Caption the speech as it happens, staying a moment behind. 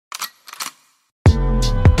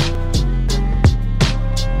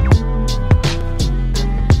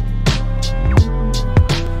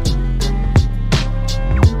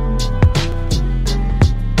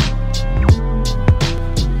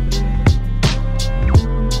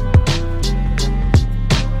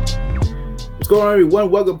going on, everyone?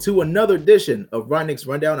 Welcome to another edition of Ron Nick's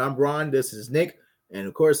Rundown. I'm Ron. This is Nick. And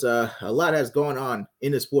of course, a lot has gone on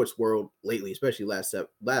in the sports world lately, especially last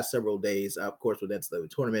several days. Of course, with that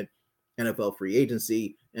tournament, NFL free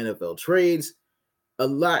agency, NFL trades. A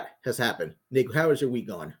lot has happened. Nick, how has your week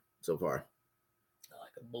gone so far?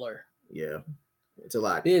 Like a blur. Yeah, it's a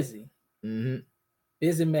lot. Busy. Mm-hmm.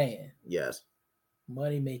 Busy man. Yes.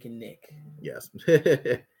 Money making Nick. Yes.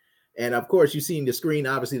 And of course, you've seen the screen.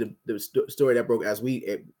 Obviously, the story that broke as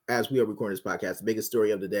we are recording this podcast, the biggest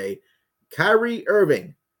story of the day: Kyrie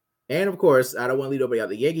Irving, and of course, I don't want to leave nobody out.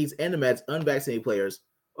 The Yankees and the Mets unvaccinated players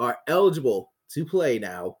are eligible to play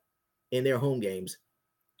now in their home games,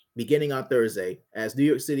 beginning on Thursday, as New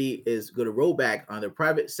York City is going to roll back on their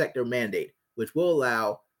private sector mandate, which will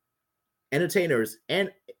allow entertainers and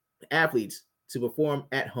athletes to perform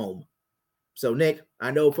at home. So, Nick,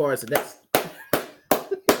 I know as far as the next.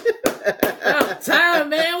 About time,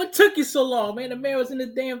 man. What took you so long, man? The man was in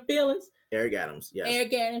his damn feelings. Eric Adams, yes.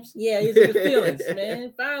 Eric Adams, yeah, he's in his feelings,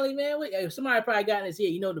 man. Finally, man. Somebody probably got in his head.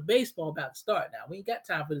 You know, the baseball about to start now. We ain't got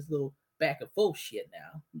time for this little back and forth shit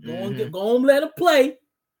now. Go on, let him play.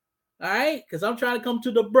 All right? Because I'm trying to come to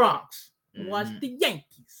the Bronx and watch the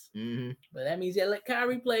Yankees. Mm-hmm. But that means they let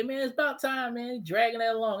Kyrie play. Man, it's about time, man. He's dragging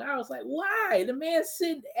that along. I was like, why? The man's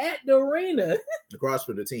sitting at the arena. Across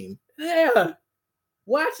from the team. Yeah.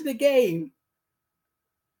 Watch the game.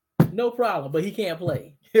 No problem, but he can't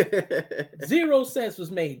play. 0 cents was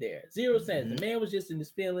made there. 0 cents. The man was just in his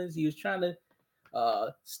feelings. He was trying to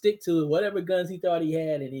stick to whatever guns he thought he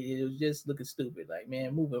had, and it was just looking stupid. Like,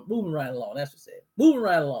 man, moving right along. That's what I said. Moving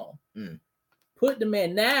right along. Put the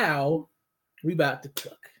man now. We about to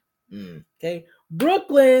cook. Okay.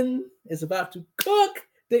 Brooklyn is about to cook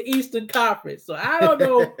the Eastern Conference. So I don't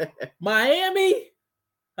know. Miami,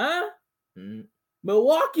 huh?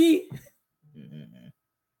 Milwaukee,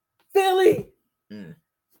 Philly,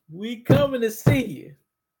 we coming to see you.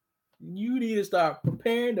 You need to start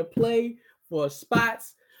preparing to play for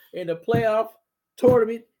spots in the playoff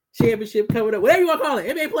tournament, championship coming up, whatever you want to call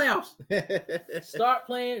it, NBA playoffs. Start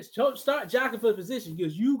playing, start jockeying for the position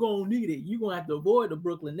because you're going to need it. You're going to have to avoid the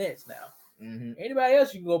Brooklyn Nets now. Anybody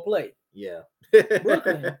else, you can go play. Yeah.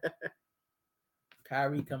 Brooklyn.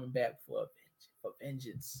 Kyrie coming back for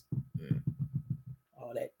vengeance.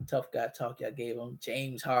 All that tough guy talk y'all gave him.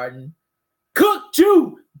 James Harden. Cooked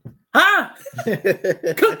you! Huh?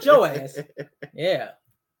 Cooked your ass. Yeah.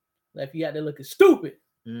 Left you out there looking stupid.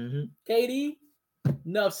 KD,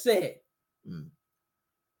 enough said.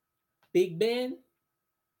 Big Ben.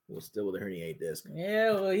 Well, still with a herniated disc.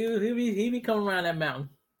 Yeah, well, he be coming around that mountain.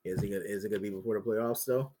 Is it gonna be before the playoffs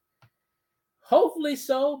though? Hopefully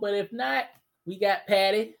so, but if not, we got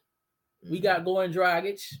Patty. We got Goran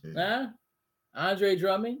Dragic. Andre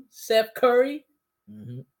Drummond, Seth Curry,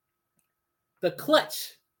 the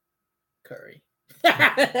clutch Curry.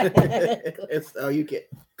 You get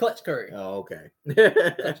Clutch Curry. Oh, okay.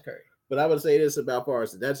 Clutch Curry. But I would say this about far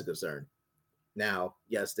as that's a concern. Now,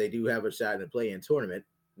 yes, they do have a shot in the play-in tournament.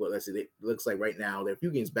 Well, let's see. It looks like right now they're a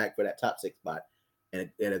few games back for that top 6 spot, and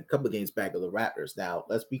a couple of games back of the Raptors. Now,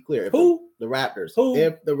 let's be clear. The Raptors.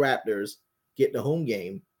 If the Raptors get the home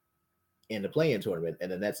game in the play-in tournament, and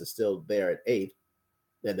the Nets is still there at 8th,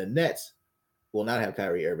 then the Nets will not have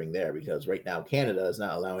Kyrie Irving there because right now Canada is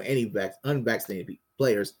not allowing any unvaccinated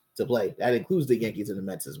players to play. That includes the Yankees and the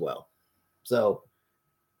Mets as well. So,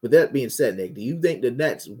 with that being said, Nick, do you think the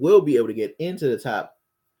Nets will be able to get into the top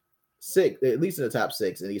 6, at least in the top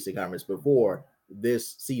 6 in the Eastern Conference before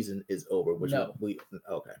this season is over? No.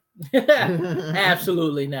 Okay.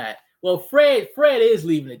 Absolutely not. Well, Fred is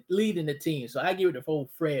leading the team, so I give it the full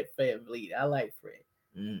Fred lead. I like Fred.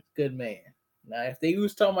 Good man. Now, if they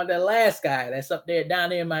was talking about that last guy that's up there down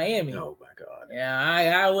there in Miami, oh my God,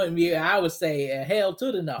 yeah, I wouldn't be. I would say hell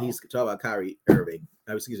to the no. He's talking about Kyrie Irving.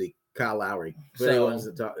 Excuse me, Kyle Lowry. For anyone's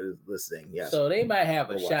listening, yes. So they might have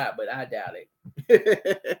a shot, but I doubt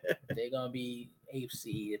it. They're gonna be 8th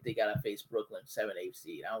seed if they gotta face Brooklyn, 7th, 8th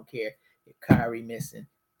seed. I don't care if Kyrie missing.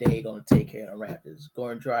 They're gonna take care of the Raptors.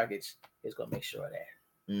 Goran Dragic is gonna make sure of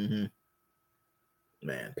that.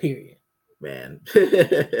 Man. Period. Man.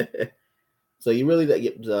 So you really,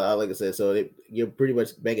 like I said, so you're pretty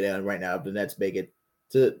much banking on right now if the Nets make it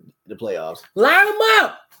to the playoffs. Line them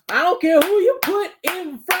up. I don't care who you put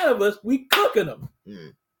in front of us. We cooking them.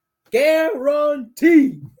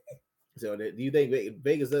 Guaranteed. So do you think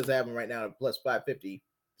Vegas does have them right now at plus 550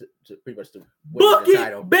 to pretty much to win Book the it,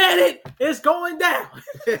 title? bet it. It's going down.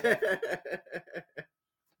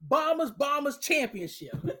 Bombers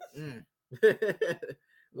championship. As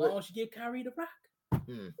long as you get Kyrie the rock.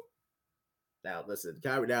 Now, listen,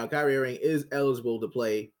 Kyrie Irving is eligible to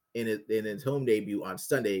play in his home debut on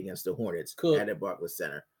Sunday against the Hornets Cook. at the Barclays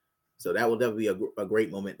Center. So that will definitely be a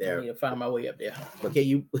great moment I there. need to find my way up there. But can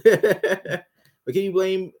you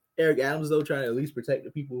blame Eric Adams though, trying to at least protect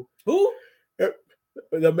the people? Who?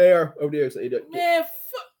 The mayor of New York City. Man,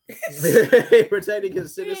 fuck. Protecting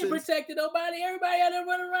his He ain't citizens. protecting nobody. Everybody out there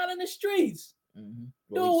running around in the streets.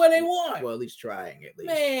 Mm-hmm. Doing what they want. Well, at least trying at least.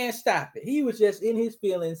 Man, stop it. He was just in his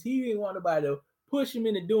feelings. He didn't want nobody to push him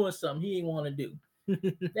into doing something he didn't want to do.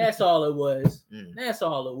 That's all it was. That's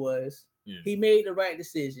all it was. He made the right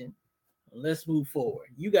decision. Let's move forward.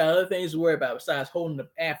 You got other things to worry about besides holding the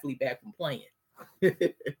athlete back from playing.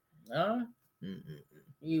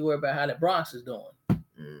 You worry about how the Bronx is doing,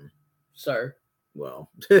 sir. Well,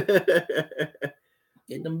 get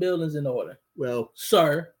them buildings in order. Well,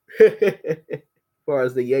 sir. As far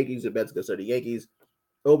as the Yankees and Mets go, so the Yankees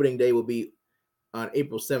opening day will be on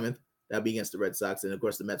April 7th. That'll be against the Red Sox, and of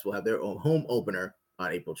course the Mets will have their own home opener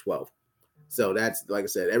on April 12th. So that's, like I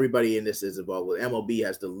said, everybody in this is involved. With MLB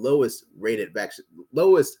has the lowest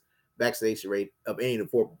vaccination rate of any of the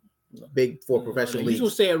four professional leagues. You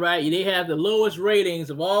should say it right. They have the lowest ratings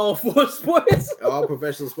of all four sports. All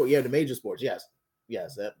professional sports. Yeah, the major sports. Yes,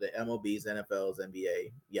 the MLBs, NFLs,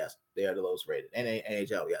 NBA. Yes, they are the lowest rated.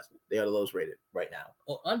 NHL. Yes, they are the lowest rated right now.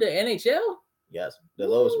 Oh, under NHL. Yes, the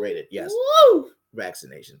lowest rated. Yes. Woo!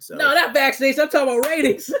 Vaccination. So no, not vaccination. I'm talking about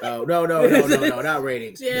ratings. Oh no, not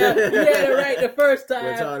ratings. Yeah, you had it right the first time.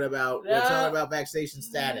 We're talking about vaccination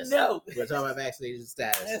status. No, we're talking about vaccination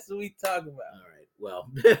status. That's what we talking about. All right.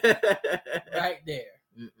 Well, right there.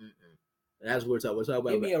 That's what we're talking. We're talking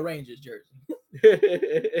about. Give me a Rangers jersey.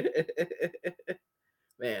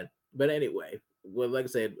 Man, but anyway, well, like I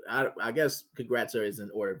said, I guess congrats are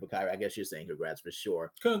in order for Kyrie. I guess you're saying congrats for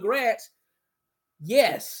sure. Congrats.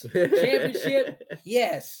 Yes. Championship.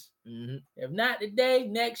 Yes. If not today,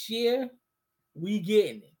 next year, we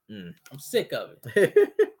getting it. I'm sick of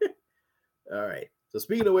it. All right. So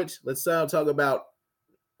speaking of which, let's talk about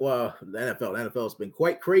the NFL. The NFL has been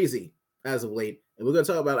quite crazy as of late, and we're going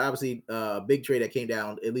to talk about obviously a big trade that came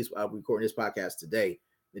down. At least I'm recording this podcast today.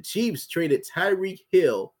 The Chiefs traded Tyreek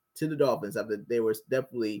Hill to the Dolphins after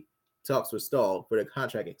talks were stalled for the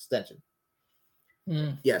contract extension.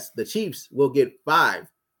 Yes, the Chiefs will get 5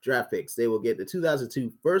 draft picks. They will get the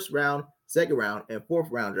 2002 first round, second round, and fourth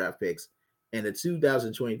round draft picks, and the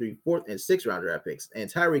 2023 fourth and sixth round draft picks. And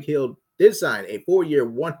Tyreek Hill did sign a 4-year,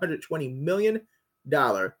 $120 million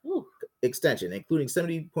extension, including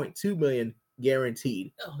 $70.2 million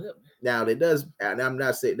guaranteed. Now it does, and I'm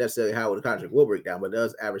not saying necessarily how the contract will break down, but it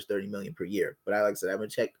does average $30 million per year. But like I said, I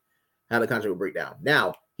haven't checked how the contract will break down.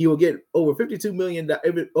 Now he will get over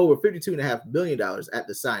 $52.5 million at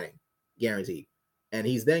the signing, guaranteed, and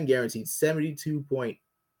he's then guaranteed $72.2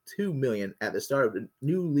 million at the start of the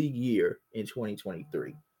new league year in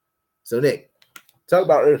 2023. So Nick, talk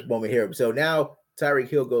about this moment here. So now Tyreek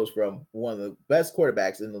Hill goes from one of the best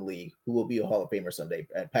quarterbacks in the league, who will be a Hall of Famer someday,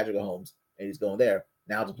 and Patrick Mahomes, and he's going there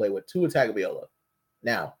now to play with Tua Tagovailoa.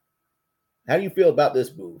 Now, how do you feel about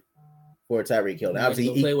this move for Tyreek Hill? Now,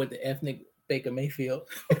 obviously, he play with the ethnic Baker Mayfield.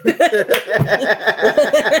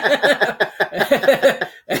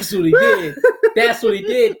 That's what he did. That's what he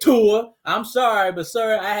did, Tua. I'm sorry, but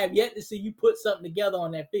sir, I have yet to see you put something together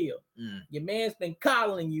on that field. Your man's been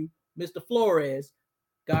coddling you, Mr. Flores.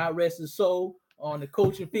 God rest his soul, on the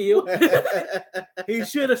coaching field. He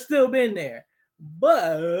should have still been there.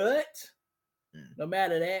 But no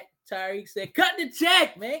matter that, Tyreek said, cut the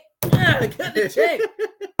check, man. Cut the check.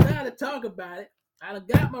 Time to talk about it. I done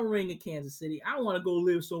got my ring in Kansas City. I want to go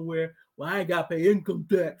live somewhere where I ain't got to pay income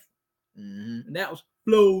tax. And that was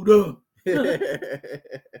Florida.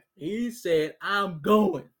 He said, I'm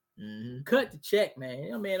going. Cut the check, man.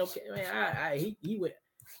 You know, man, okay, man. He went.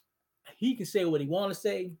 He can say what he want to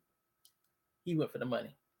say. He went for the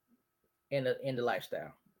money and the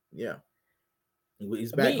lifestyle. Yeah.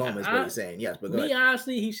 He's back home is what he's saying. Yes, but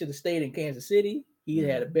honestly, he should have stayed in Kansas City. He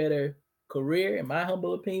had a better career, in my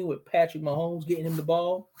humble opinion, with Patrick Mahomes getting him the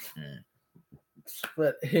ball.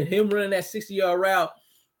 But him running that 60-yard route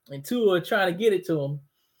and Tua trying to get it to him,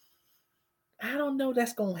 I don't know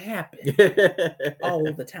that's going to happen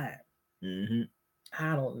all the time.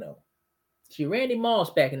 I don't know. See, Randy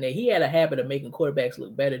Moss back in there, he had a habit of making quarterbacks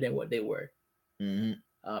look better than what they were.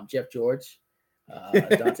 Jeff George,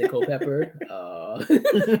 Dante Culpepper.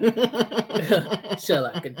 Shall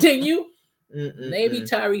I continue? Maybe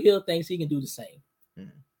Tyreek Hill thinks he can do the same.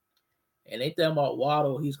 And they talking about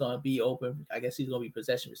Waddle, he's going to be open. I guess he's going to be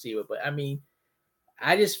possession receiver. But, I mean,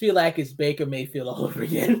 I just feel like it's Baker Mayfield all over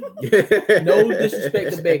again. No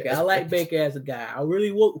disrespect to Baker. I like Baker as a guy. I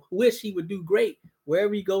really wish he would do great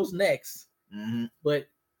wherever he goes next. But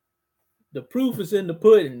The proof is in the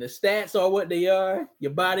pudding. The stats are what they are.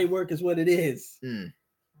 Your body work is what it is.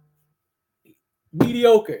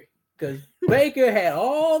 Mediocre. Because Baker had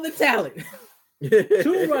all the talent.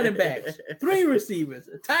 2 running backs, 3 receivers,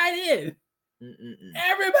 a tight end.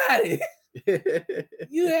 Everybody.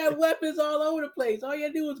 You have weapons all over the place. All you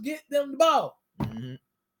had to do was get them the ball. And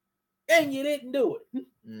you didn't do it.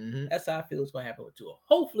 That's how I feel it's going to happen with Tua.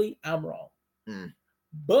 Hopefully, I'm wrong.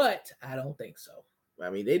 But I don't think so. I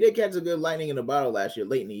mean, they did catch a good lightning in the bottle last year,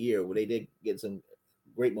 late in the year, where they did get some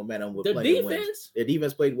great momentum with the defense. Wins. Their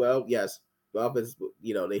defense played well. Yes. The offense,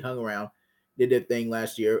 they hung around. Did their thing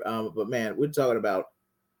last year. But, man, we're talking about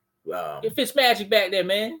It fits Magic back there,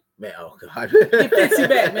 man. Man, oh God. It fits you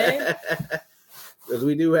back, man. Because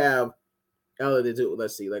we do have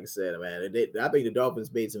let's see, like I said, man, I think the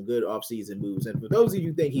Dolphins made some good offseason moves. And for those of you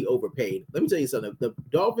who think he overpaid, let me tell you something. The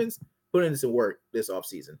Dolphins put in some work this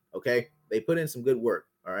offseason, okay? They put in some good work,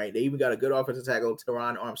 all right? They even got a good offensive tackle,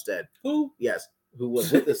 Teron Armstead. Who? Yes, who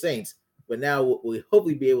was with the Saints, but now we'll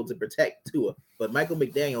hopefully be able to protect Tua. But Michael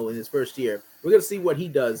McDaniel in his first year, we're going to see what he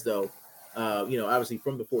does, though, obviously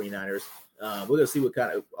from the 49ers. We're going to see what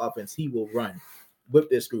kind of offense he will run with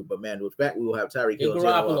this group. But, man, with that, we will have Tyreek Hill.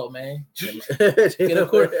 Garoppolo, man. Get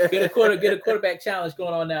a quarterback challenge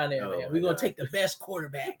going on down there, man. We're going to take the best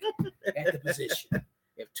quarterback at the position.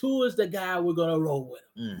 If Tua's the guy, we're going to roll with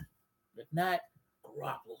him. If not,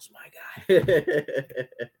 Garoppolo's my guy.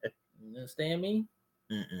 You understand me?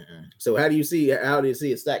 So how do you see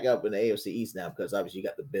it stack up in the AFC East now? Because obviously you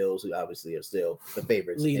got the Bills, who obviously are still the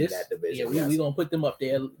favorites in that division. Yeah, we're going to put them up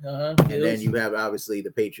there. And then you have obviously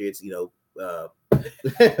the Patriots,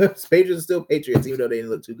 Patriots are still Patriots, even though they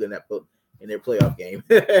didn't look too good in their playoff game.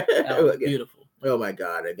 That was beautiful. Oh my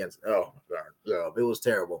God! It was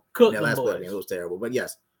terrible. Cook that last playoff game, it was terrible. But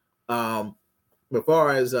yes, as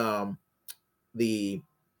far as like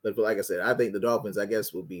I said, I think the Dolphins, I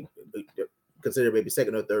guess, will be considered maybe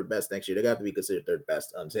second or third best next year. They got to be considered third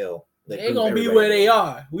best until they're gonna be where they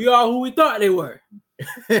are. We are who we thought they were.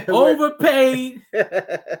 Overpaid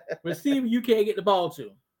receiver, you can't get the ball to.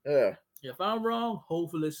 If I'm wrong,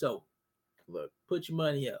 hopefully so. Look, put your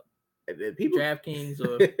money up. People, DraftKings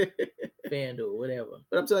or FanDuel, whatever.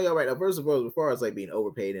 But I'm telling y'all right now, first of all, as far as like being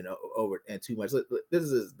overpaid and too much, this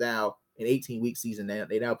is now an 18-week season.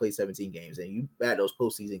 They now play 17 games, and you add those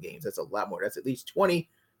postseason games. That's a lot more. That's at least 20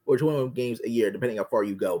 or 21 games a year, depending how far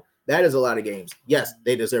you go. That is a lot of games. Yes,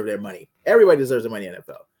 they deserve their money. Everybody deserves their money in the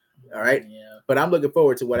NFL. All right. Yeah. But I'm looking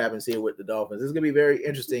forward to what happens here with the Dolphins. This is gonna be very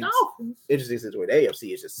interesting. Interesting situation. The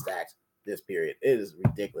AFC is just stacked this period. It is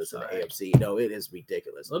ridiculous in the AFC. No, it is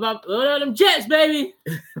ridiculous. What about them Jets, baby?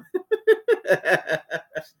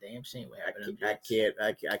 Damn shame what happened. I can't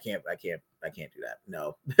do that.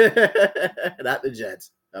 No. Not the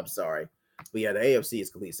Jets. I'm sorry. But yeah, the AFC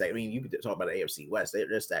is completely stacked. I mean, you could talk about the AFC West.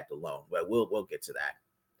 They're stacked alone. But we'll get to that.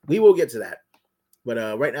 We will get to that. But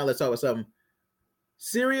right now, let's talk about something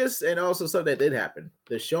serious and also something that did happen.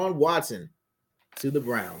 Deshaun Watson to the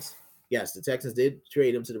Browns. Yes, the Texans did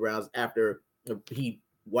trade him to the Browns after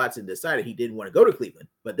Watson decided he didn't want to go to Cleveland.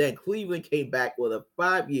 But then Cleveland came back with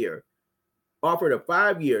offered a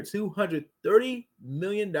 5-year, $230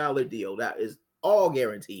 million deal. That is all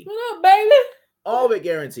guaranteed. What up, baby? All of it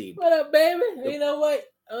guaranteed. What up, baby? You know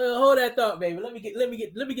what? Hold that thought, baby. Let me get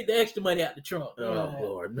the extra money out the trunk. Oh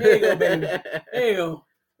Lord. There you go, baby. There you go.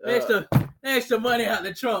 Extra money out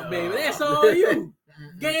the trunk, baby. That's all you.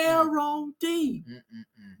 Guaranteed.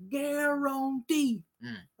 Guaranteed.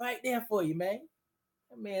 Right there for you, man.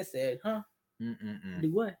 That man said, huh?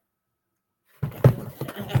 Do what?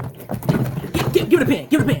 Give it a pen.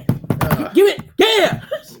 Give it a pen. Give it. Yeah.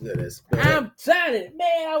 I'm excited.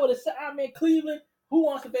 Man, I'm in Cleveland. Who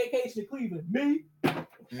wants a vacation to Cleveland? Me.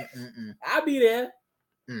 I'll be there.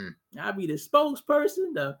 I'll be the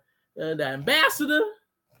spokesperson, the ambassador.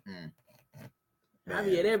 I'll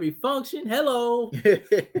be at every function. Hello.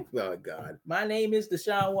 Oh, God. My name is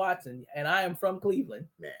Deshaun Watson, and I am from Cleveland.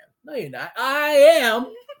 Man. No, you're not. I am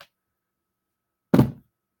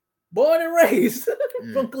born and raised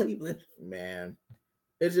from Cleveland. Man.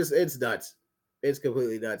 It's nuts. It's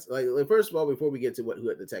completely nuts. Like, first of all, before we get to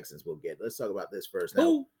who the Texans will get, let's talk about this first.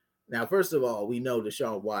 Now, first of all, we know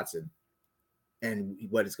Deshaun Watson and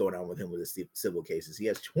what is going on with him with his civil cases. He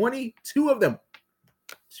has 22 of them.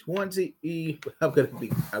 20. I'm gonna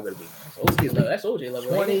be. Excuse me. That's OJ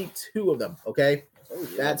level. 22 of them. Okay,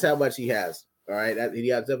 that's how much he has. All right, he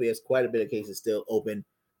definitely has quite a bit of cases still open.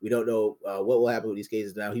 We don't know what will happen with these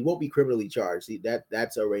cases now. He won't be criminally charged. See,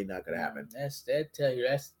 that's already not going to happen. That's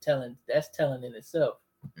telling in itself.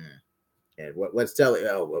 And what's telling?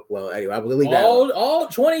 Oh well, anyway, I believe all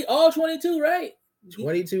 22, right?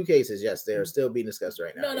 22 cases. Yes, they are still being discussed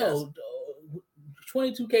right now. No.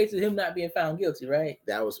 22 cases of him not being found guilty, right?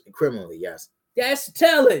 That was criminally, yes. That's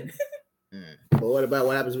telling. But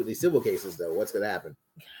what happens with these civil cases, though? What's going to happen?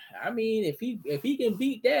 I mean, if he can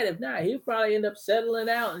beat that, if not, he'll probably end up settling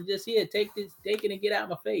out and just take it and get out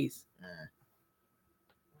my face.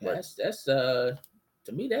 That's to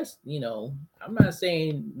me, that's I'm not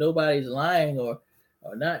saying nobody's lying or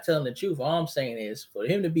not telling the truth. All I'm saying is for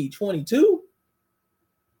him to beat 22,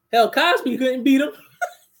 hell, Cosby couldn't beat him.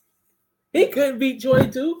 He couldn't beat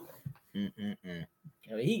 22.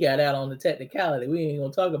 I mean, he got out on the technicality. We ain't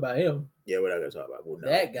gonna talk about him. Yeah, we're not gonna talk about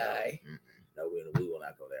that guy. No, we will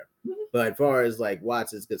not go there. But as far as like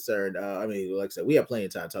Watson's concerned, I mean, like I said, we have plenty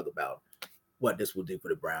of time to talk about what this will do for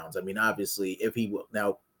the Browns. I mean, obviously, if he will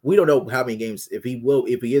now, we don't know how many games if he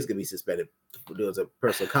is gonna be suspended. There's a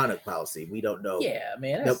personal conduct policy. We don't know. Yeah,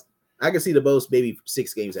 man. I can see the most maybe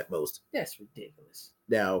 6 games at most. That's ridiculous.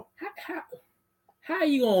 Now, how are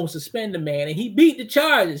you gonna suspend the man and he beat the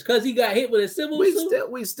charges because he got hit with a civil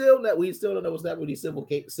suit? We still don't know what's happening with these civil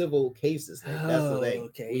cases. That's the thing.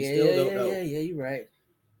 Okay. We still don't know. Yeah, you're right.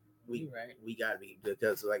 We gotta be,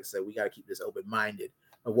 because like I said, we gotta keep this open-minded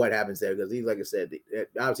of what happens there, because like I said,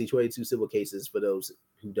 obviously 22 civil cases, for those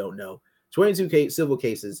who don't know, 22 civil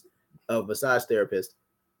cases of massage therapists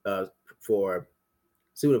for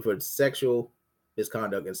suing for sexual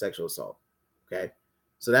misconduct and sexual assault. Okay,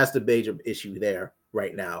 so that's the major issue there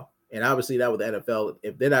right now. And obviously that with the NFL,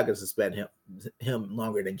 if they're not going to suspend him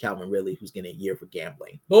longer than Calvin Ridley, who's getting a year for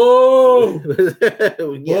gambling. Oh,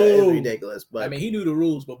 yeah, it's ridiculous. But I mean, he knew the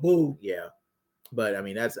rules, but boo. Yeah, but I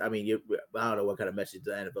mean, I don't know what kind of message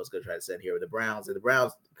the NFL is going to try to send here with the Browns. And the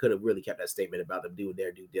Browns could have really kept that statement about them doing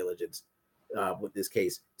their due diligence with this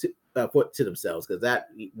case to themselves, because that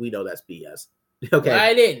we know that's BS. Okay,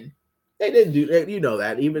 I didn't. They didn't do that. You know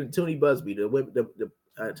that. Even Tony Busby, the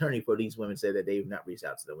attorney for these women, said that they've not reached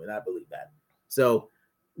out to them, and I believe that. So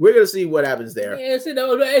we're gonna see what happens there. Yeah,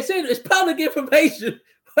 it's public information.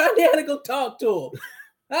 Why they had to go talk to him?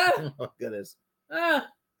 Huh? Oh my goodness. I'm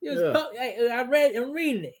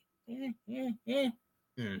reading it.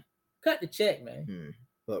 Cut the check, man.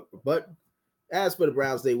 But as for the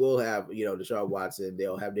Browns, they will have Deshaun Watson.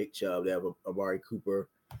 They'll have Nick Chubb. They have Amari Cooper.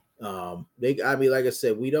 Like I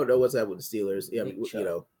said, we don't know what's happening with the Steelers. Yeah,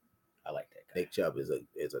 I like that guy. Nick Chubb is a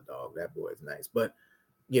dog. That boy is nice. But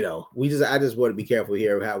I just want to be careful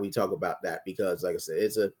here how we talk about that, because like I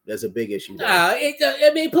said, that's a big issue.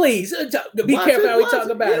 Please be careful how we talk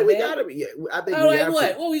about it. We gotta be. I think.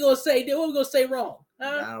 What are we gonna say? What are we gonna say wrong?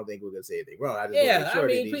 Huh? I don't think we're gonna say anything wrong.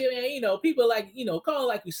 People like call it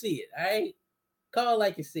like you see it. All right, call it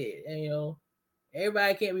like you see it. And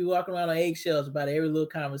everybody can't be walking around on eggshells about every little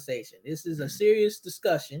conversation. This is a serious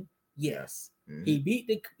discussion. Yes. Mm-hmm. He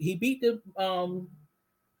beat the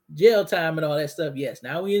jail time and all that stuff. Yes.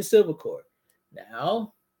 Now we in civil court.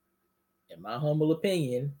 Now, in my humble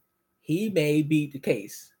opinion, he may beat the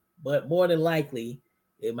case, but more than likely,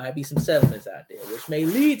 it might be some settlements out there, which may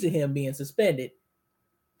lead to him being suspended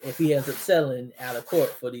if he ends up settling out of court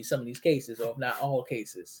for some of these cases, or if not all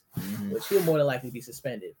cases, which he'll more than likely be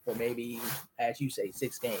suspended for maybe, as you say,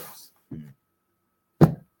 6 games.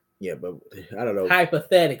 Yeah, but I don't know.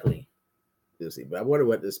 Hypothetically. We'll see. But I wonder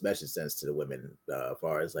what this message sends to the women, as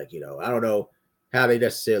far as I don't know how they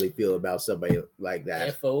necessarily feel about somebody like that.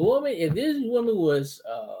 If this woman was,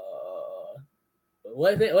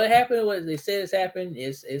 what happened, what they said has happened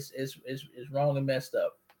is wrong and messed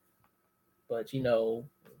up. But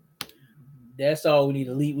that's all we need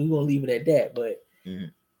to leave. We're gonna leave it at that. But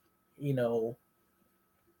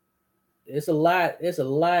there's a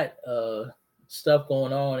lot of stuff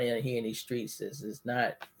going on here in these streets. It's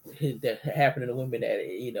not that happening to women that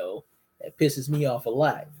that pisses me off a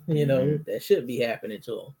lot. That shouldn't be happening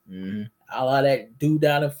to them. A lot of that dude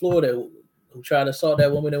down in Florida who tried to assault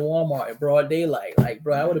that woman in Walmart in broad daylight. Like,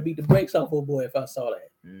 bro, I would have beat the brakes off old boy if I saw that.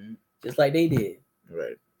 Just like they did.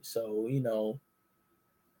 Right. So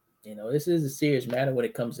this is a serious matter when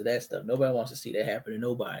it comes to that stuff. Nobody wants to see that happen to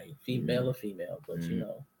nobody, female or female. But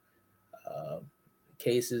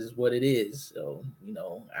case is what it is. So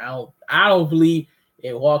I don't believe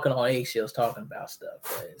in walking on eggshells talking about stuff,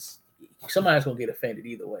 because somebody's gonna get offended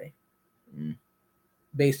either way,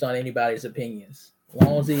 based on anybody's opinions. As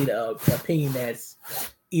long as it's an opinion that's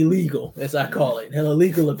illegal, as I call it, an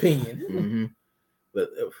illegal opinion. But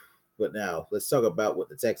now let's talk about what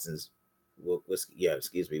the Texans what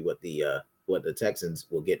the Texans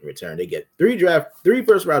will get in return. They get 3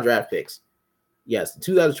 first round draft picks Yes,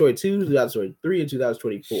 2022, 2023, and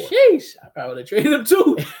 2024. Sheesh, I probably would have traded him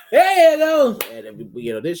too. There you go.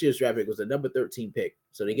 And this year's draft pick was the number 13 pick,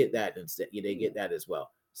 so they get that instead. They get that as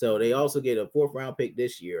well. So they also get a 4th round pick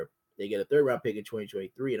this year. They get a 3rd round pick in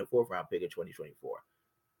 2023 and a 4th round pick in 2024.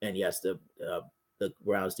 And yes, the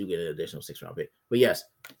Browns do get an additional 6th round pick. But yes,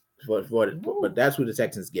 but that's who the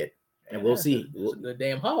Texans get, and we'll see. That's a good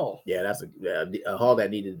damn haul. Yeah, that's a haul that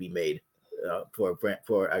needed to be made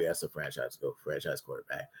for I guess a franchise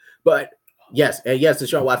quarterback. But yes, and yes,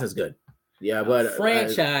 Deshaun Watson's good. Yeah, but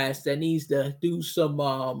franchise that needs to do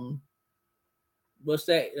some what's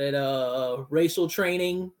that racial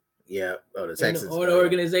training. Yeah, the Texans or the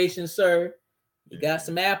organization, sir. You got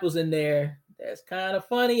some apples in there. That's kind of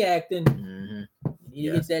funny acting. Mm-hmm.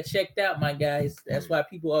 You get that checked out, my guys. That's why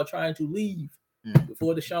people are trying to leave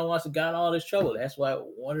before Deshaun Watson got all this trouble. That's why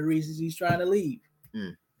one of the reasons he's trying to leave.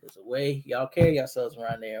 There's a way y'all carry yourselves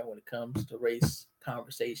around there when it comes to race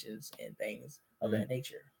conversations and things of that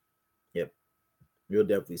nature. Yep. You'll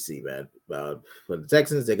definitely see, man. For the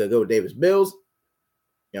Texans, they're going to go with Davis Mills,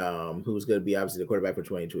 who's going to be obviously the quarterback for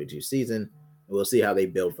 2022 season. And we'll see how they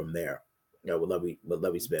build from there. With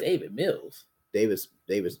Lovie Smith. Davis Mills.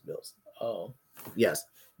 Oh. Yes.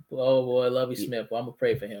 Oh, boy, Lovie Smith. Well, I'm going to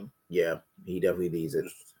pray for him. Yeah, he definitely needs it.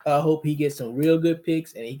 I hope he gets some real good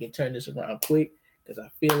picks and he can turn this around quick, because I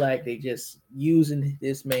feel like they just using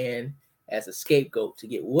this man as a scapegoat to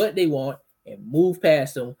get what they want and move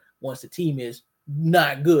past him once the team is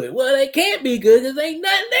not good. Well, they can't be good because ain't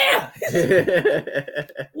nothing there.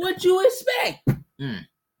 What you expect?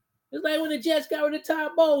 It's like when the Jets got rid of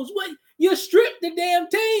Todd Bowles. What? You stripped the damn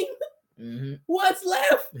team. Mm-hmm. What's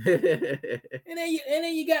left? and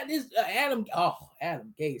then you got this Adam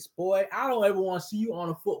Gase, boy. I don't ever want to see you on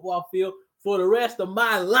a football field for the rest of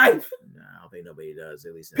my life. No, I don't think nobody does.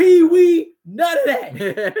 At least Pee Wee, none of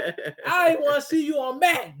that. I ain't want to see you on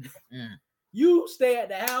Madden. You stay at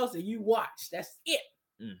the house and you watch. That's it.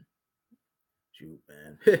 Shoot,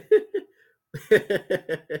 man.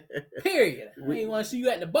 Period. I ain't want to see you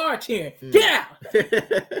at the bar cheering. Get out.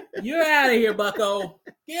 You're out of here, bucko.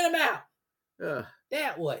 Get him out.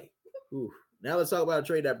 That way. Now let's talk about a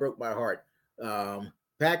trade that broke my heart.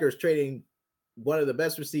 Packers trading one of the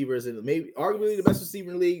best receivers in maybe arguably the best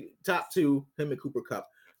receiver in the league, top 2, him and Cooper Kupp,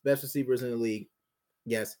 best receivers in the league.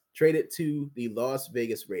 Yes, traded to the Las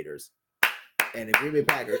Vegas Raiders and the Green Bay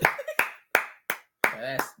Packers.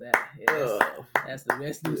 That's the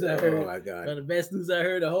best news I heard. Oh my God! One of the best news I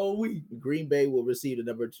heard the whole week. Green Bay will receive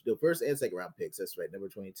the 1st and 2nd round picks. That's right, number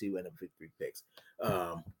 22 and number 53 picks.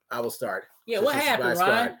 I will start. Yeah, what happened,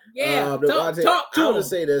 Ryan? Yeah, talk to I want to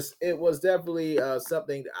say this. It was definitely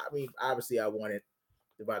something. I mean, obviously, I wanted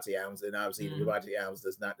Davante Adams, and obviously, Davante Adams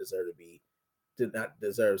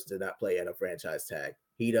deserves to not play at a franchise tag.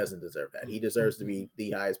 He doesn't deserve that. He deserves to be the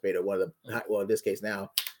highest paid, or one of the in this case now,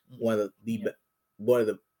 one of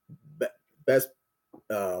the best.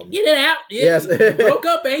 Get it out. Yes, broke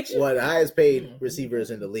up, ain't you? One of the highest paid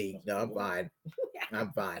receivers in the league. No, I'm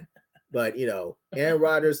fine. But Aaron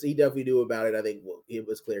Rodgers, he definitely knew about it. I think it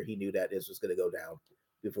was clear he knew that this was going to go down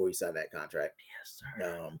before he signed that contract. Yes,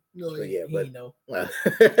 sir.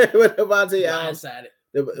 But Davante Adams.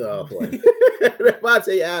 Oh boy,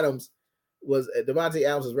 Davante Adams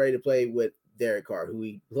was ready to play with Derek Carr, who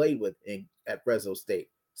he played with at Fresno State.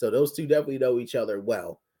 So those two definitely know each other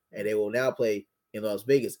well, and they will now play in Las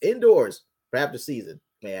Vegas indoors for half the season,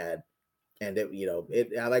 man. And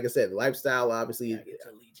like I said, the lifestyle obviously.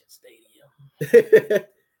 Allegiant Stadium.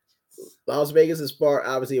 Las Vegas is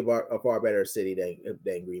obviously a far better city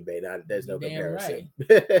than Green Bay. There's no comparison.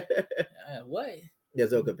 Right. What?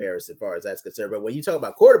 There's no comparison as far as that's concerned. But when you talk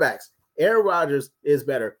about quarterbacks, Aaron Rodgers is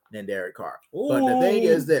better than Derek Carr. Ooh. But the thing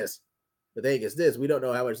is this: we don't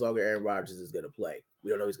know how much longer Aaron Rodgers is going to play. We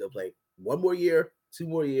don't know if he's going to play 1 more year, 2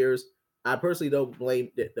 more years. I personally don't blame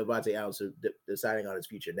Davante Adams for deciding on his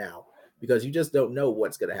future now, because you just don't know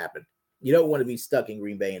what's going to happen. You don't want to be stuck in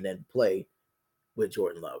Green Bay and then play with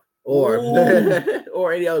Jordan Love or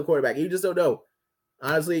or any other quarterback. You just don't know.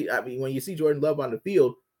 Honestly, I mean, when you see Jordan Love on the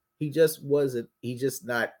field, he's just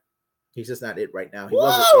not it right now. He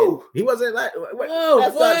wasn't like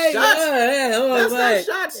that's not shots. That's not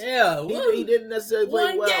shots. Yeah, he didn't necessarily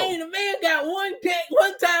play well. Game, the man got one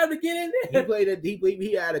time to get in there.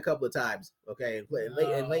 He had a couple of times. Okay, and played late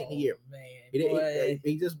in the year. Man,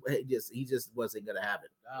 he just wasn't gonna have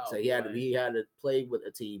it. So he had to play with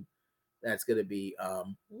a team that's gonna be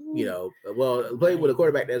play with a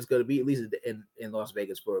quarterback that's gonna be at least in Las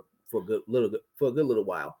Vegas for a good little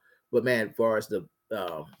while. But man, as far as the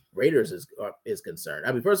Raiders is concerned,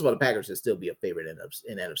 I mean, first of all, the Packers should still be a favorite in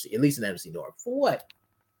NFC, at least in NFC North. For what?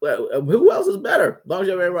 Well, who else is better? As long as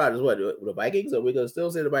you have Aaron Rodgers, what, the Vikings? Or we're going to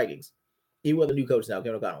still say the Vikings? He was the new coach now,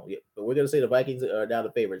 Kevin O'Connell. Yeah, but we're going to say the Vikings are now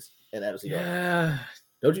the favorites in NFC North. Yeah.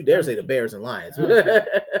 Don't you dare say the Bears and Lions. I'm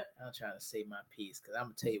trying to say my piece because I'm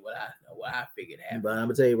gonna tell you what I figured happened. But I'm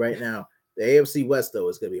gonna tell you right now, the AFC West though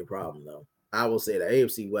is gonna be a problem though. I will say the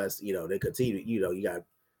AFC West, they continue. You got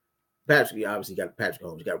Patrick. You obviously got Patrick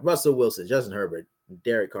Mahomes. You got Russell Wilson, Justin Herbert,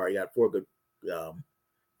 Derek Carr. You got four good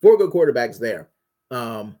quarterbacks there.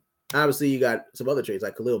 Obviously you got some other trades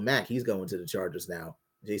like Khalil Mack. He's going to the Chargers now.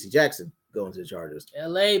 J.C. Jackson going to the Chargers.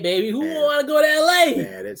 L.A. baby, who want to go to L.A.?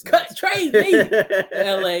 Man, it's trade me.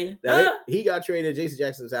 L.A. Now, he got traded. J.C.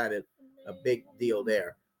 Jackson signed a big deal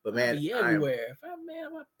there. But man, everywhere. If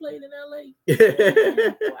I played in L.A.,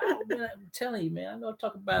 I'm telling you, man, I know I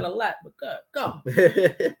talk about it a lot, but go.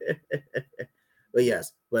 But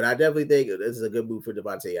yes, but I definitely think this is a good move for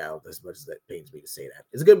Devontae Allen. As much as that pains me to say that,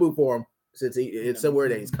 it's a good move for him since it's somewhere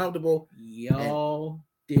that he's comfortable. Y'all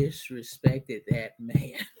disrespected that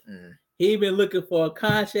man. He been looking for a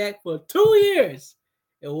contract for 2 years,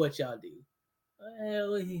 and what y'all do?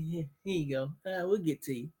 Well, here you go. We'll get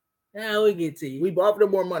to you. We get to you. We offered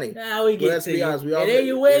him more money. We get to you. And then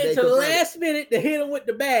you waited till the last minute to hit him with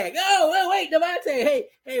the bag. Oh, wait, Devontae.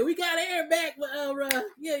 Hey, we got Aaron back.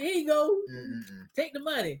 Here you go. Mm-hmm. Take the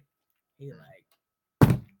money. He's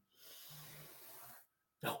like,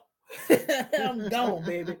 no. I'm gone,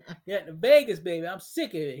 baby. Yeah, to Vegas, baby. I'm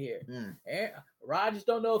sick of it here. Rodgers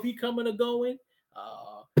don't know if he coming or going.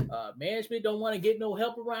 Management don't want to get no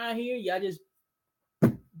help around here. Y'all just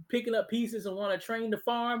picking up pieces and want to train the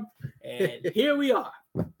farm, and here we are.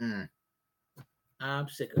 I'm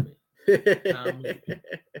sick of it. I'm leaving.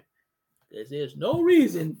 There's no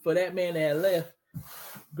reason for that man that left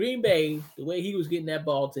Green Bay the way he was getting that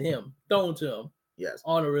ball thrown to him. Yes,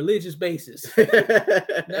 on a religious basis,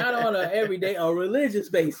 not on a everyday, a religious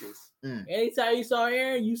basis. Anytime you saw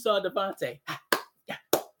Aaron, you saw Devontae.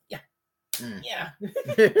 Yeah.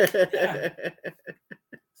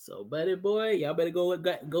 So, buddy boy, y'all better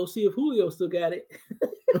go see if Julio still got it.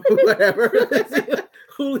 Whatever.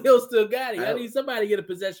 Julio still got it. I need somebody to get a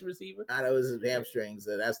possession receiver. I know it's his hamstrings.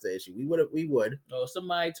 That's the issue. We would. Oh,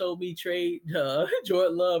 somebody told me trade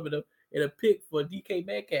Jordan Love in a pick for DK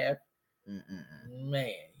Metcalf.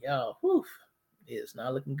 Man, y'all, it's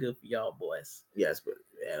not looking good for y'all boys. Yes, but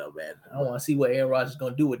man, I want to see what Aaron Rodgers is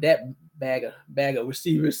gonna do with that bag of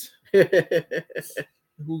receivers.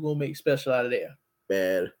 Who gonna make special out of there?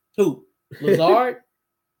 Man, who? Lazard?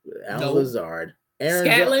 Lazard.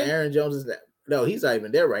 Aaron Jones is that? No, he's not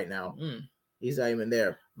even there right now. He's not even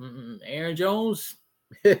there. Aaron Jones.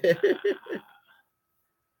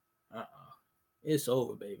 It's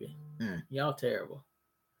over, baby. Y'all terrible.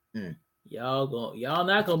 Y'all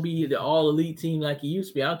not gonna be the all elite team like you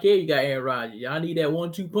used to be. I don't care if you got Aaron Rodgers. Y'all need that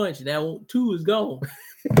 1-2 punch, and that 2 is gone.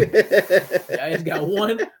 Y'all just got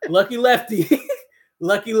one lucky lefty.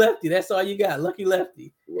 Lucky lefty. That's all you got. Lucky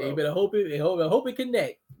lefty. Well, you better hope it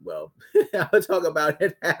connect. Well, I'll talk about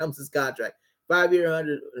Adams' contract. 5-year,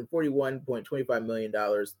 $141.25 million,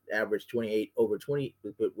 average 28 over 20,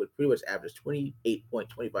 would pretty much average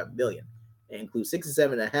 $28.25 million, and includes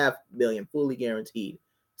 $67.5 million fully guaranteed.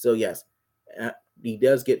 So yes, he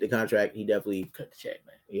does get the contract. He definitely cut the check,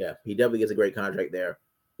 man. Yeah, he definitely gets a great contract there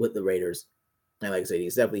with the Raiders. And like I said,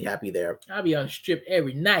 he's definitely happy there. I'll be on the strip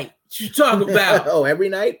every night. What you talking about? Oh, every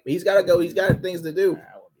night? He's got to go. He's got things to do.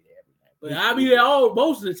 I won't be there every night. But I'll be there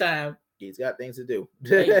most of the time. He's got things to do.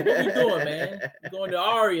 Hey, what we doing, man? We're going to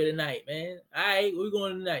Aria tonight, man. All right, we're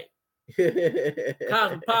going tonight.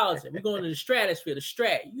 Cosmopolitan. We're going to the Stratosphere, the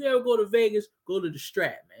Strat. You ever go to Vegas, go to the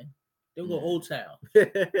Strat, man. Then we're going to Old Town.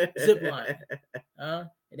 Zip line. And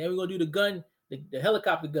then we're going to do the gun, the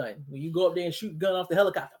helicopter gun. When you go up there and shoot gun off the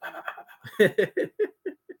helicopter.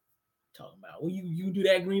 Talking about when you do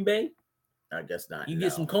that Green Bay? I guess not. You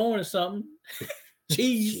get some corn or something.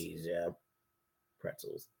 Cheese, yeah.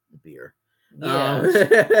 Pretzels, beer. Yeah.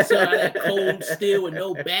 So that cold steel with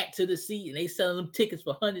no back to the seat, and they selling them tickets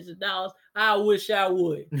for hundreds of dollars. I wish I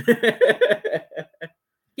would.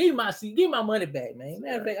 Give my money back, man.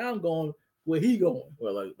 Matter of fact, I'm going where he going.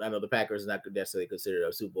 Well, I know the Packers are not necessarily considered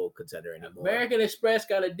a Super Bowl contender anymore. American Express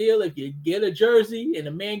got a deal. If you get a jersey and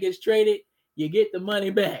the man gets traded, you get the money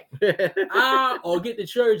back. Or get the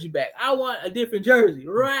jersey back. I want a different jersey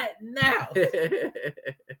right now.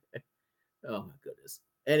 Oh, my goodness.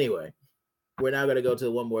 Anyway, we're now going to go to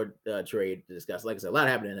one more trade to discuss. Like I said, a lot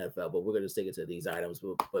happened in the NFL, but we're going to stick it to these items.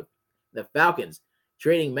 But the Falcons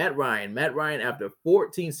trading Matt Ryan. Matt Ryan after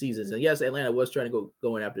 14 seasons. And yes, Atlanta was trying to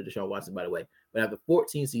go in after Deshaun Watson, by the way. But after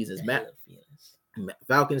 14 seasons,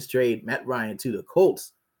 Falcons trade Matt Ryan to the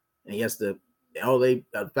Colts. And yes, the all the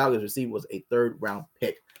Falcons received was a 3rd round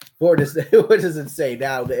pick for this, which is insane.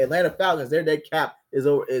 Now the Atlanta Falcons, their dead cap is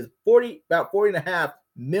about $40.5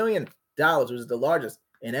 million, which is the largest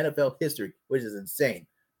in NFL history, which is insane.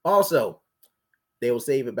 Also, they will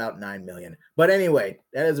save about $9 million. But anyway,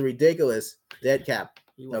 that is a ridiculous dead cap.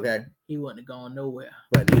 Okay, he wouldn't have gone nowhere.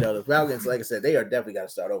 But the Falcons, like I said, they are definitely got to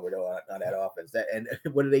start over though on that offense.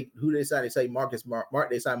 Who they signed? They say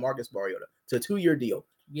they signed Marcus Mariota to a 2-year deal.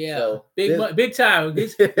 Yeah, so big time.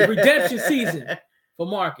 This redemption season for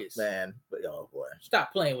Marcus. Man, but oh boy,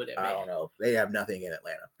 stop playing with it. Man. I don't know. They have nothing in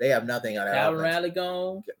Atlanta. They have nothing on that. Calvin Riley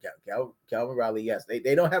gone. Calvin Riley, yes.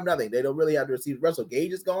 They don't have nothing. They don't really have to receive. Russell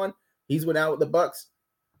Gage is gone. He's went out with the Bucks.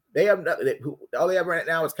 They have nothing. All they have right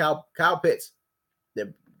now is Kyle Pitts.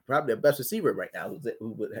 They're probably the best receiver right now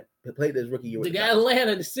who played this rookie year. The guy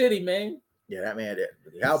Atlanta, the city, man. Yeah, that man.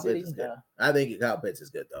 Kyle Pitts is good. I think Kyle Pitts is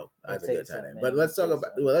good though. That's a good tight end. But let's talk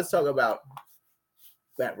about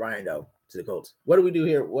Matt Ryan though to the Colts. What do we do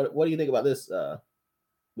here? What do you think about this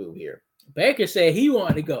move here? Baker said he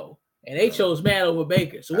wanted to go, and they chose Matt over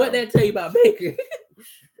Baker. So what that tell you about Baker?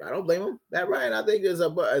 I don't blame him. Matt Ryan, I think, is a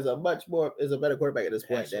better quarterback at this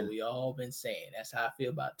point. That's what we all been saying. That's how I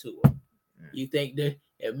feel about Tua. You think that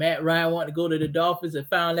if Matt Ryan wanted to go to the Dolphins and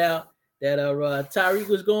found out that Tyreek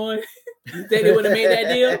was going, you think they would have made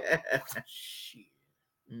that deal? Shit.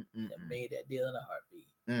 They made that deal in a heartbeat.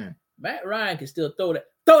 Matt Ryan can still throw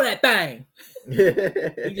that thing.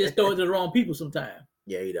 He just throws it to the wrong people sometimes.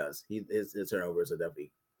 Yeah, he does. His turnovers are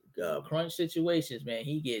definitely crunch situations, man.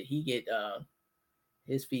 He get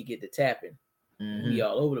his feet get to tapping. He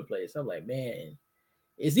all over the place. I'm like, man,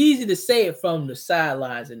 it's easy to say it from the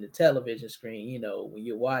sidelines and the television screen, when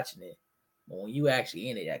you're watching it. But when you actually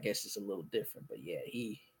in it, I guess it's a little different. But yeah,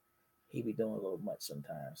 he be doing a little much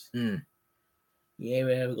sometimes. He ain't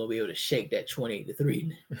ever gonna be able to shake that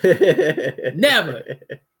 28-3. Never.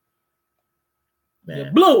 Man. You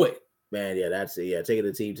blew it. Man, yeah, that's it. Yeah, taking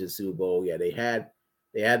the team to the Super Bowl. Yeah, they had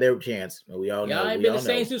their chance. We all know. Y'all ain't been the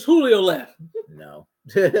same since Julio left. No.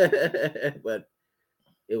 But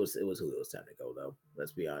it was Julio's time to go though.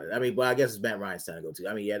 Let's be honest. I mean, but I guess it's Matt Ryan's time to go too.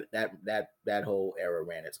 I mean, yeah, that whole era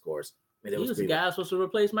ran its course. I mean, he was the guy supposed to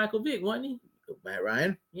replace Michael Vick, wasn't he? Matt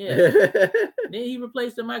Ryan? Yeah. Then he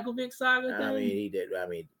replaced the Michael Vick saga thing? I mean, he did. I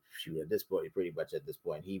mean, shoot, at this point,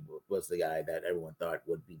 he was the guy that everyone thought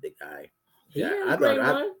would be the guy. He did have a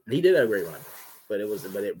great run. But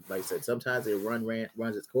like I said, sometimes the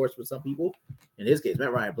runs its course for some people. In his case,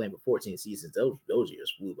 Matt Ryan playing for 14 seasons. Those years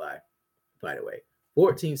flew by the way.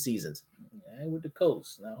 14 seasons. Yeah, with the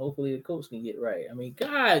Colts. Now, hopefully, the Colts can get right. I mean,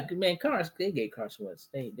 God, man, they gave Carson Wentz.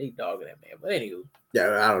 They dogging that man. But anywho.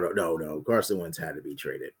 Yeah, I don't know. No. Carson Wentz had to be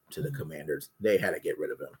traded to the Commanders. They had to get rid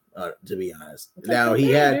of him, to be honest. Now,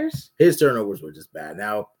 his turnovers were just bad.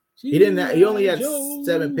 Now, he only had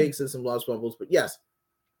 7 picks and some lost fumbles. But yes,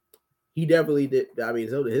 he definitely did. I mean,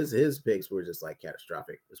 so his picks were just like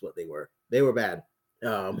catastrophic. Is what they were. They were bad.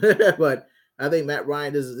 But I think Matt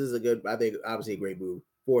Ryan, this is a good, I think obviously a great move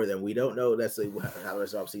for them. We don't know necessarily how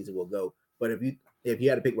this offseason will go. But if you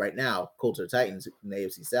had to pick right now, Colts or Titans in the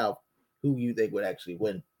AFC South, who you think would actually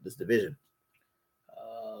win this division?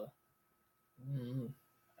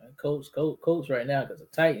 Colts right now because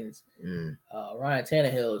of Titans. Ryan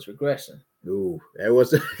Tannehill is regressing. Ooh,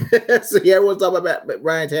 everyone's talking about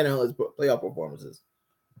Ryan Tannehill's playoff performances.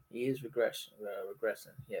 He is regressing.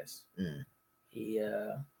 Yes. He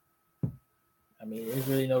I mean, there's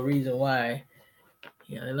really no reason why.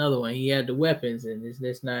 Another one. He had the weapons, and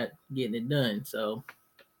it's not getting it done. So,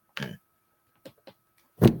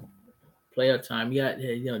 playoff time. You got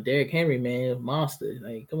Derrick Henry, man, monster.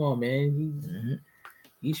 Like, come on, man.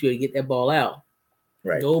 He should get that ball out.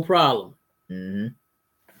 Right. No problem.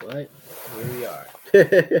 But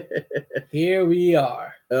here we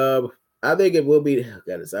are. I think it will be.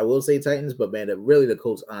 I will say Titans, but man, really the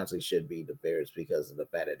Colts honestly should be the Bears because of the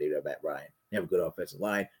fact that they have Matt Ryan. They have a good offensive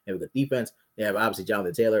line. They have a good defense. They have obviously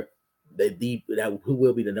Jonathan Taylor. Who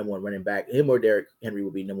will be the number one running back? Him or Derrick Henry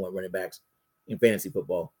will be number one running backs in fantasy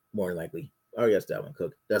football more than likely. Oh yes, Dalvin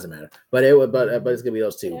Cook doesn't matter. But it's gonna be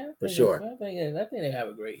those two for sure. I think they have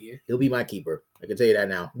a great year. He'll be my keeper. I can tell you that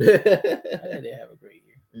now. I think they have a great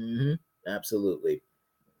year. Absolutely.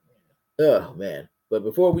 Oh man. But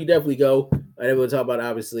before we definitely go, I know we'll talk about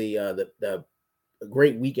obviously the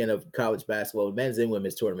great weekend of college basketball. Men's and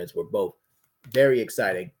women's tournaments were both very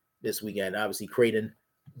exciting this weekend. Obviously, Creighton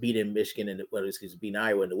beating Michigan and beating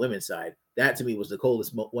Iowa on the women's side. That to me was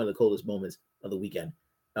one of the coldest moments of the weekend.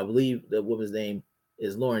 I believe the woman's name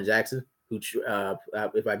is Lauren Jackson, who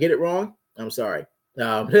if I get it wrong, I'm sorry.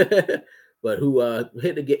 But who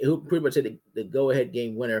pretty much hit the go-ahead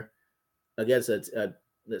game winner against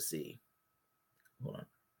let's see, hold on,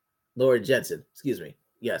 Lauren Jensen. Excuse me.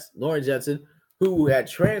 Yes, Lauren Jensen, who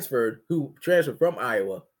transferred from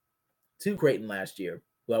Iowa to Creighton last year.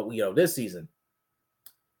 Well, this season,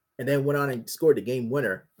 and then went on and scored the game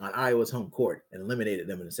winner on Iowa's home court and eliminated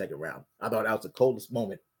them in the second round. I thought that was the coldest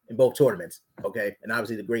moment in both tournaments. Okay, and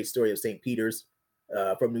obviously the great story of St. Peter's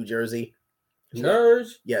from New Jersey.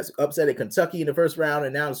 Yes, upset at Kentucky in the first round,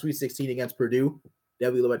 and now the Sweet 16 against Purdue.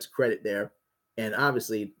 Definitely much credit there. And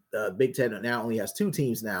obviously, Big Ten now only has 2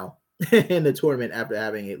 teams now in the tournament after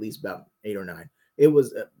having at least about 8 or 9. It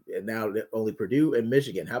was now only Purdue and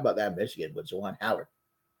Michigan. How about that Michigan with Juwan Howard?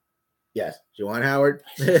 Yes, Juwan Howard.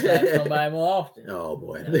 Somebody more often. Oh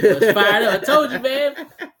boy, let's fire up. I told you, man.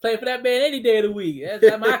 Play for that man any day of the week.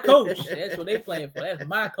 That's my coach. That's what they playing for. That's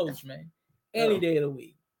my coach, man. Any day of the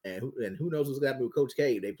week. And who knows what's going to happen with Coach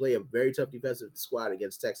K? They play a very tough defensive squad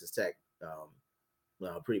against Texas Tech.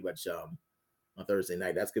 Pretty much on Thursday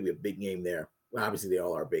night. That's going to be a big game there. Well, obviously, they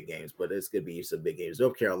all are big games, but it's going to be some big games.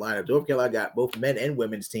 North Carolina got both men and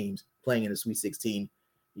women's teams playing in the Sweet 16.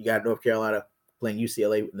 You got North Carolina playing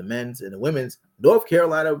UCLA in the men's and the women's. North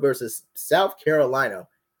Carolina versus South Carolina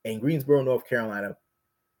in Greensboro, North Carolina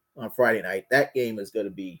on Friday night. That game is going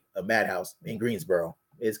to be a madhouse in Greensboro.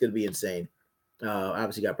 It's going to be insane.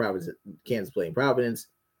 Obviously, you got Providence, Kansas playing Providence.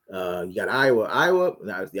 You got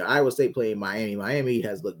Iowa State playing Miami. Miami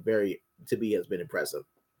has looked has been impressive.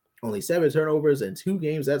 Only 7 turnovers in 2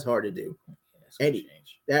 games. That's hard to do.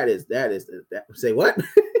 That is say what?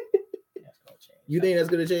 You think that's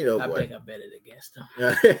going to change? Oh, boy. I think I bet it against them.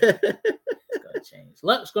 It's going to change.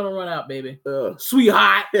 Luck's going to run out, baby.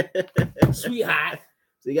 Sweetheart. Sweetheart.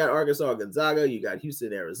 So you got Arkansas, Gonzaga. You got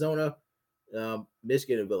Houston, Arizona.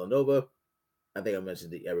 Michigan and Villanova. I think I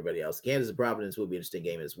mentioned everybody else. Kansas and Providence will be an interesting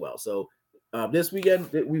game as well. So this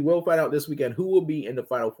weekend, we will find out this weekend who will be in the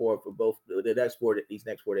Final Four for both these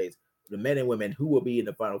next 4 days. The men and women who will be in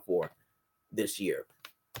the Final Four this year.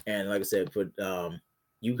 And like I said, for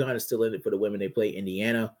UConn is still in it for the women. They play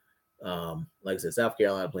Indiana. Like I said, South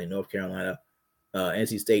Carolina playing North Carolina.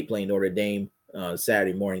 NC State playing Notre Dame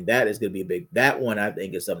Saturday morning. That is going to be that one I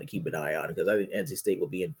think is something to keep an eye on because I think NC State will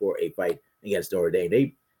be in for a fight against Notre Dame.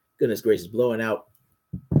 They, goodness gracious, blowing out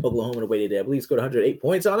Oklahoma the way they did. I believe scored 108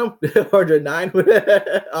 points on them, 109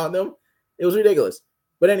 on them. It was ridiculous.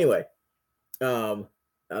 But anyway,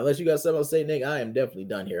 unless you got something else to say, Nick, I am definitely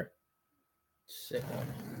done here. Sick on it.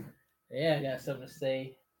 Yeah, I got something to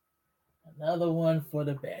say. Another one for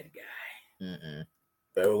the bad guy.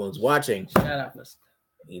 If everyone's watching, shout out for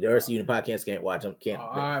the rest of you in the podcast can't watch them.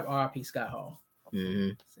 RP Scott Hall.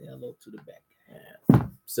 Say hello to the bad guy. Yeah.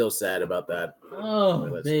 So sad about that.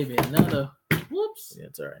 Oh, baby, another. Whoops. Yeah,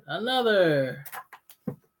 it's all right. Another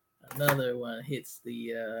one hits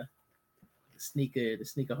the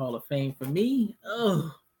sneaker Hall of Fame for me.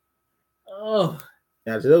 Oh.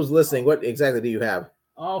 Now, to those listening, what exactly do you have?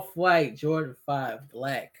 Off-white Jordan 5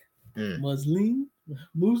 black. Muslim.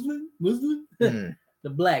 The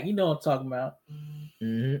black, you know what I'm talking about.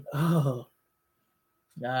 Oh,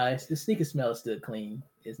 nah, the sneaker smell is still clean.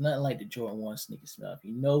 It's nothing like the Jordan 1 sneaker smell. If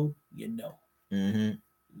you know, you know.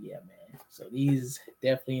 Yeah, man. So these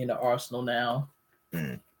definitely in the arsenal now.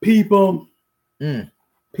 Peep them. Big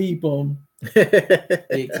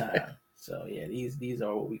time. So yeah, these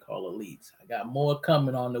are what we call elites. I got more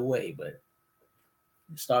coming on the way, but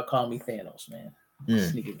start calling me Thanos, man.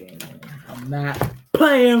 Sneaker game, man. I'm not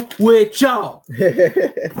playing with y'all.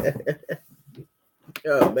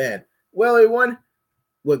 Oh man. Well, everyone,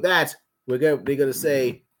 with that, we're gonna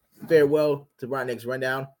say farewell to our next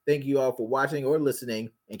rundown. Thank you all for watching or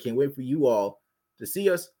listening, and can't wait for you all to see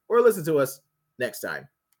us or listen to us next time.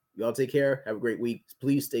 You all take care. Have a great week.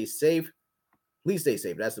 Please stay safe. Please stay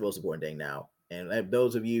safe. That's the most important thing now. And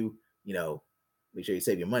those of you, make sure you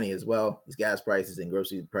save your money as well. These gas prices and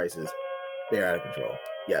grocery prices, they're out of control.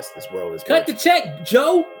 Yes, this world is cut the check,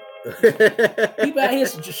 Joe. People out here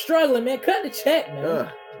just struggling, man. Cut the check,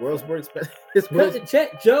 man. World's more expensive. Cut the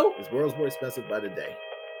check, Joe. This world's more expensive by the day.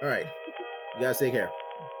 All right. You guys take care.